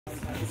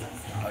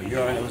Oh, you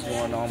already know what's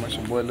going on, man.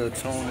 Your boy Lil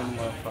Tune and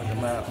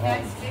motherfucking man.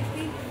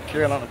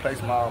 Carolina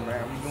Place Mall,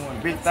 man. We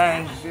doing big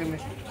things, you feel me?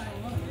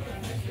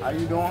 How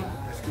you doing?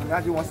 Excuse me, I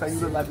just want to say you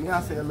look like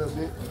Beyonce a little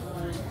bit.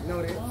 You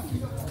know that?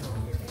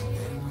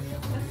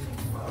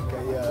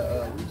 Okay,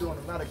 yeah, we doing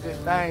a lot of good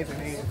things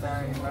and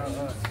everything, you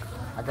know.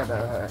 I got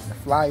the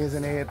flyers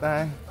and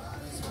everything.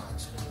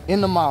 In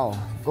the mall,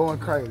 going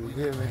crazy, you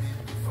feel me?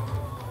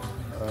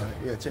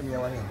 Yeah, check me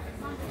out right here.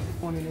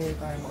 And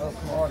everything up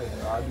from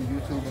artists. I do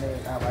YouTube and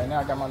everything. Right now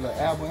I got my little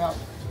album out.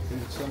 You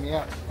can check me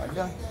out right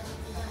there.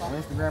 On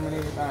Instagram and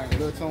everything.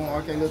 Lil Tune,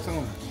 RK LIL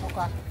TUNE.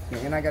 Okay. Yeah,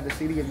 and I got the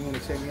CD if you want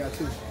to check me out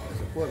too.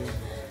 Support me.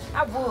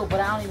 I would, but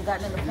I don't even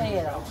got nothing to pay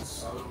it on.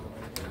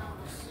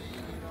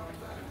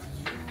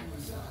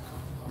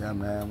 Yeah,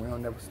 man, we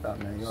don't never stop,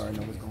 man. You already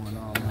know what's going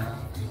on, man.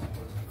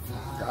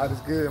 God is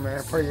good,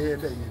 man. Pray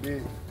every day, you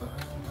did.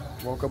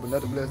 Woke up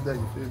another blessed day,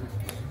 you feel me?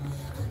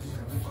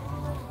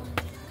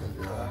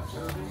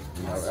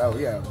 Oh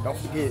yeah, don't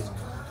forget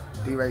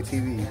D-Ray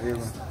TV, you feel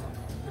me?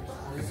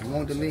 If you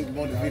want the link, you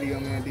want the video,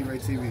 man, D-Ray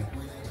TV.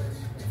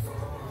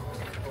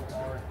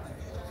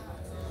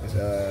 It's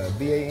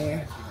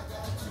B-A-N.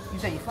 You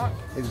say you funk?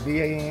 It's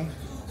B-A-N.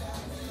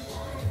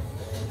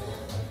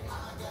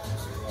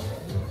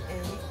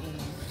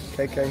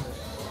 K-K.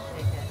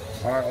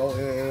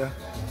 R-O-L-L.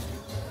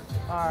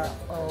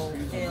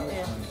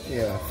 R-O-L-L.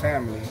 Yeah,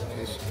 family.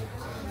 It's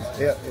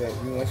F. Yeah,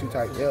 once you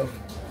type F,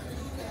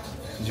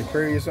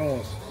 Jaquarius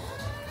Owens.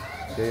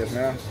 Yes,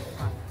 ma'am.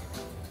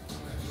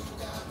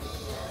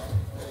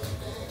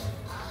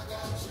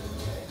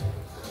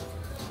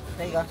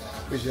 There you go.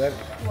 Appreciate it.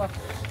 You're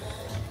welcome.